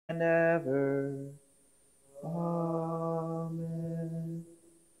and ever. Amen.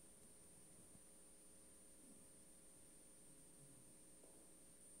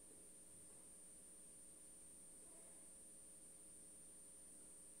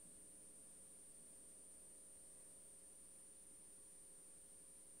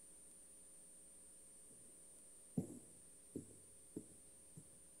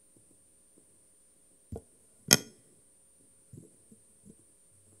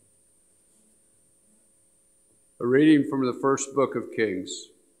 A reading from the first book of Kings.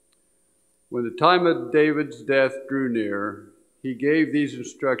 When the time of David's death drew near, he gave these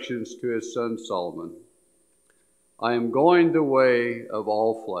instructions to his son Solomon. I am going the way of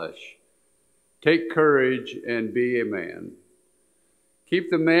all flesh. Take courage and be a man.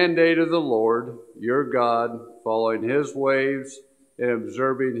 Keep the mandate of the Lord, your God, following his ways and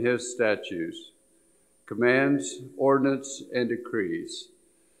observing his statutes, commands, ordinances, and decrees,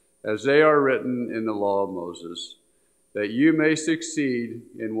 as they are written in the law of Moses, that you may succeed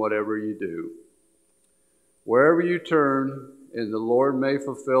in whatever you do. Wherever you turn, and the Lord may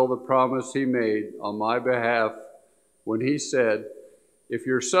fulfill the promise he made on my behalf when he said, if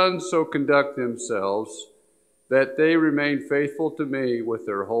your sons so conduct themselves, that they remain faithful to me with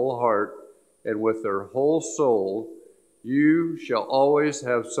their whole heart and with their whole soul, you shall always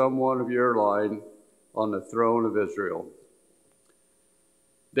have someone of your line on the throne of Israel.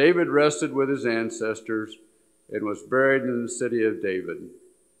 David rested with his ancestors and was buried in the city of David.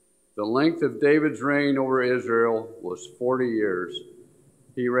 The length of David's reign over Israel was 40 years.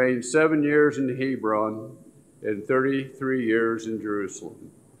 He reigned 7 years in Hebron and 33 years in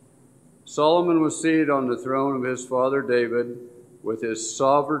Jerusalem. Solomon was seated on the throne of his father David, with his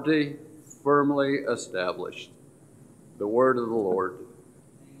sovereignty firmly established. The word of the Lord.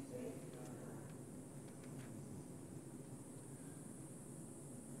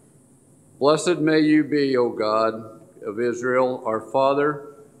 Blessed may you be, O God of Israel, our Father,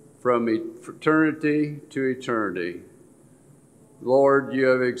 from eternity to eternity. Lord, you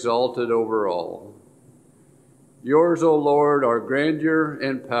have exalted over all. Yours, O Lord, are grandeur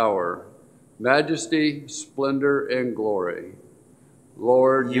and power, majesty, splendor, and glory.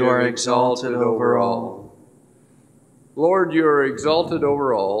 Lord, you are exalted over all. Lord, you are exalted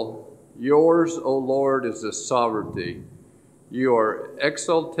over all. Yours, O Lord, is the sovereignty. You are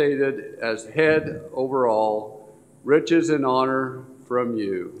exalted as head over all, riches and honor from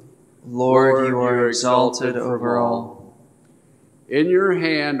you. Lord, you are exalted over all. In your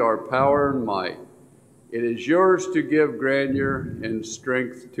hand are power and might. It is yours to give grandeur and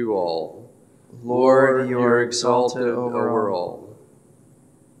strength to all. Lord, you are exalted over all.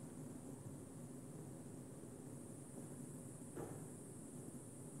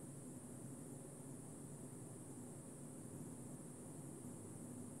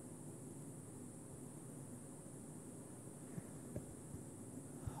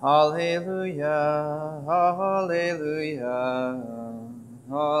 Hallelujah, hallelujah,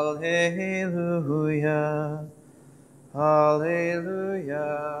 hallelujah,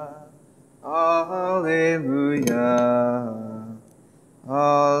 hallelujah, hallelujah,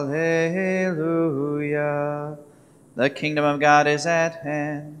 hallelujah. The kingdom of God is at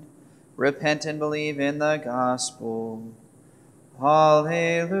hand. Repent and believe in the gospel.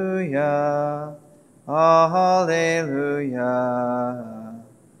 Hallelujah, hallelujah.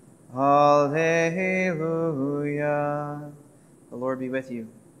 Hallelujah. The Lord be with you.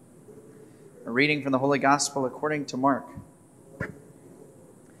 A reading from the Holy Gospel according to Mark.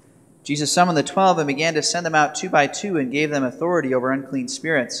 Jesus summoned the 12 and began to send them out 2 by 2 and gave them authority over unclean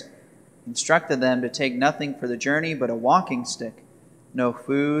spirits. He instructed them to take nothing for the journey but a walking stick, no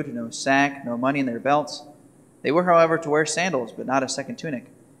food, no sack, no money in their belts. They were, however, to wear sandals, but not a second tunic.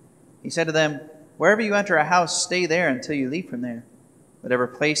 He said to them, wherever you enter a house, stay there until you leave from there. Whatever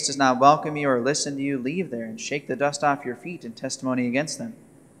place does not welcome you or listen to you, leave there and shake the dust off your feet in testimony against them.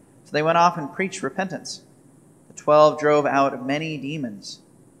 So they went off and preached repentance. The 12 drove out many demons,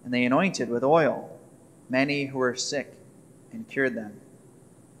 and they anointed with oil many who were sick and cured them.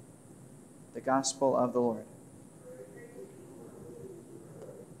 The Gospel of the Lord.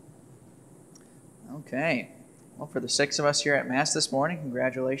 Okay. Well, for the 6 of us here at Mass this morning,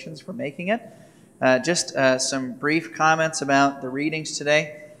 congratulations for making it. Just some brief comments about the readings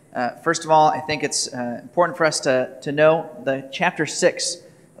today. First of all, I think it's important for us to know the chapter 6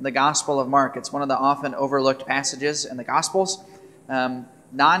 of the Gospel of Mark. It's one of the often overlooked passages in the Gospels.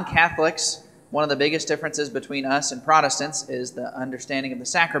 Non-Catholics, one of the biggest differences between us and Protestants is the understanding of the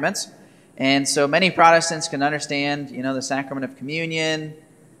sacraments. And so many Protestants can understand, the sacrament of communion,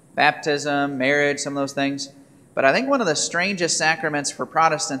 baptism, marriage, some of those things. But I think one of the strangest sacraments for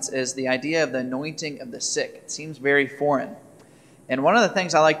Protestants is the idea of the anointing of the sick. It seems very foreign. And one of the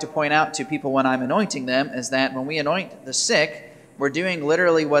things I like to point out to people when I'm anointing them is that when we anoint the sick, we're doing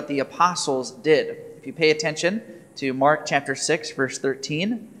literally what the apostles did. If you pay attention to Mark chapter 6, verse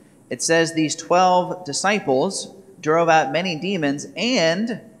 13, it says these 12 disciples drove out many demons,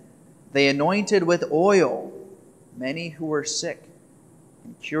 and they anointed with oil many who were sick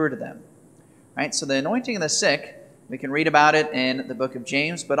and cured them. Right? So the anointing of the sick, we can read about it in the book of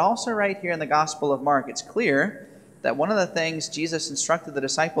James, but also right here in the Gospel of Mark. It's clear that one of the things Jesus instructed the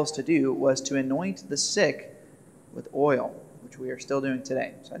disciples to do was to anoint the sick with oil, which we are still doing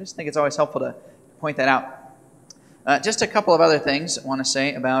today. So I just think it's always helpful to point that out. Just a couple of other things I want to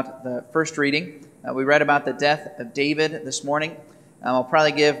say about the first reading. We read about the death of David this morning. I'll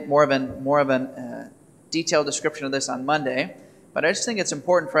probably give more of a detailed description of this on Monday. But I just think it's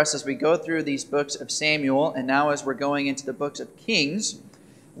important for us as we go through these books of Samuel, and now as we're going into the books of Kings,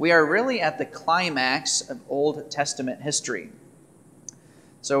 we are really at the climax of Old Testament history.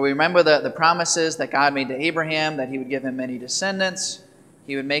 So we remember the promises that God made to Abraham, that he would give him many descendants,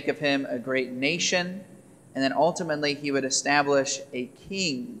 he would make of him a great nation, and then ultimately he would establish a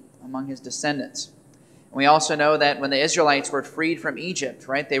king among his descendants. And we also know that when the Israelites were freed from Egypt,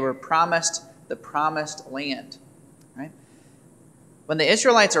 right, they were promised the promised land. When the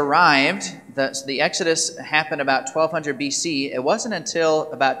Israelites arrived, the Exodus happened about 1200 BC. It wasn't until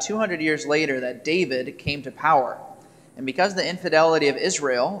about 200 years later that David came to power. And because of the infidelity of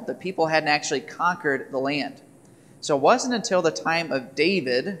Israel, the people hadn't actually conquered the land. So it wasn't until the time of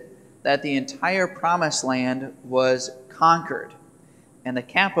David that the entire promised land was conquered. And the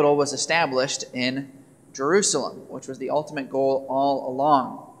capital was established in Jerusalem, which was the ultimate goal all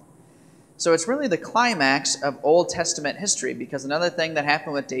along. So it's really the climax of Old Testament history, because another thing that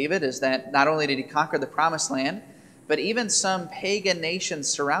happened with David is that not only did he conquer the promised land, but even some pagan nations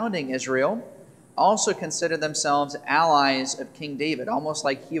surrounding Israel also considered themselves allies of King David, almost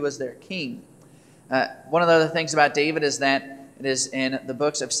like he was their king. One of the other things about David is that it is in the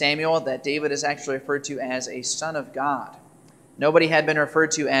books of Samuel that David is actually referred to as a son of God. Nobody had been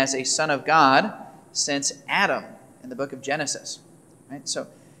referred to as a son of God since Adam in the book of Genesis. Right? So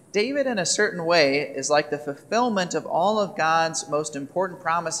David, in a certain way, is like the fulfillment of all of God's most important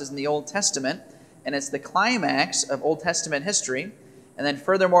promises in the Old Testament, and it's the climax of Old Testament history. And then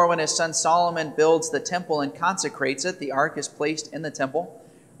furthermore, when his son Solomon builds the temple and consecrates it, the ark is placed in the temple,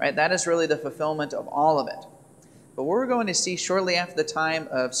 right? That is really the fulfillment of all of it. But what we're going to see shortly after the time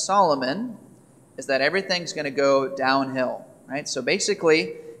of Solomon is that everything's going to go downhill, right? So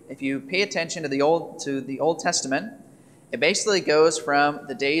basically, if you pay attention to the Old Testament, it basically goes from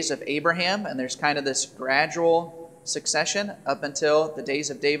the days of Abraham, and there's kind of this gradual succession up until the days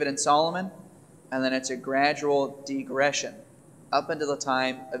of David and Solomon, and then it's a gradual digression up until the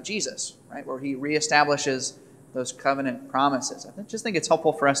time of Jesus, right, where he reestablishes those covenant promises. I just think it's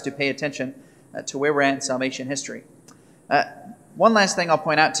helpful for us to pay attention to where we're at in salvation history. One last thing I'll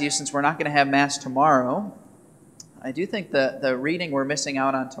point out to you, since we're not going to have Mass tomorrow, I do think the reading we're missing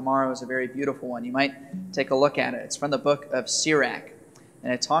out on tomorrow is a very beautiful one. You might take a look at it. It's from the book of Sirach,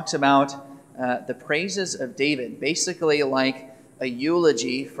 and it talks about the praises of David, basically like a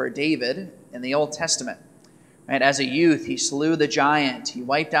eulogy for David in the Old Testament. Right? As a youth, he slew the giant. He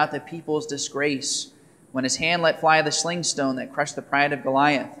wiped out the people's disgrace when his hand let fly the slingstone that crushed the pride of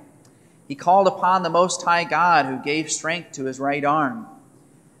Goliath. He called upon the Most High God, who gave strength to his right arm.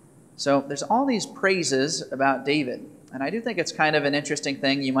 So there's all these praises about David. And I do think it's kind of an interesting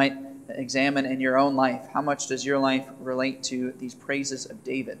thing you might examine in your own life. How much does your life relate to these praises of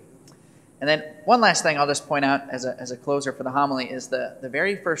David? And then one last thing I'll just point out as a closer for the homily is the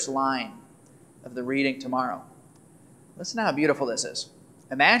very first line of the reading tomorrow. Listen to how beautiful this is.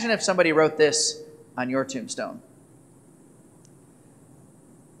 Imagine if somebody wrote this on your tombstone.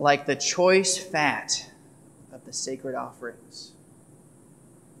 Like the choice fat of the sacred offerings,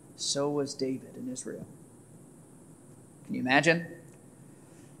 so was David in Israel. Can you imagine?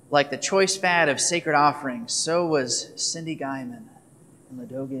 Like the choice fat of sacred offerings, so was Cindy Guyman in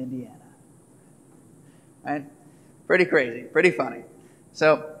Ladoga, Indiana. Right? Pretty crazy, pretty funny.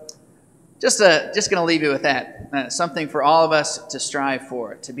 So just going to leave you with that. Something for all of us to strive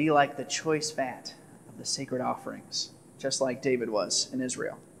for, to be like the choice fat of the sacred offerings, just like David was in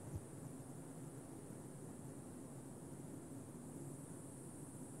Israel.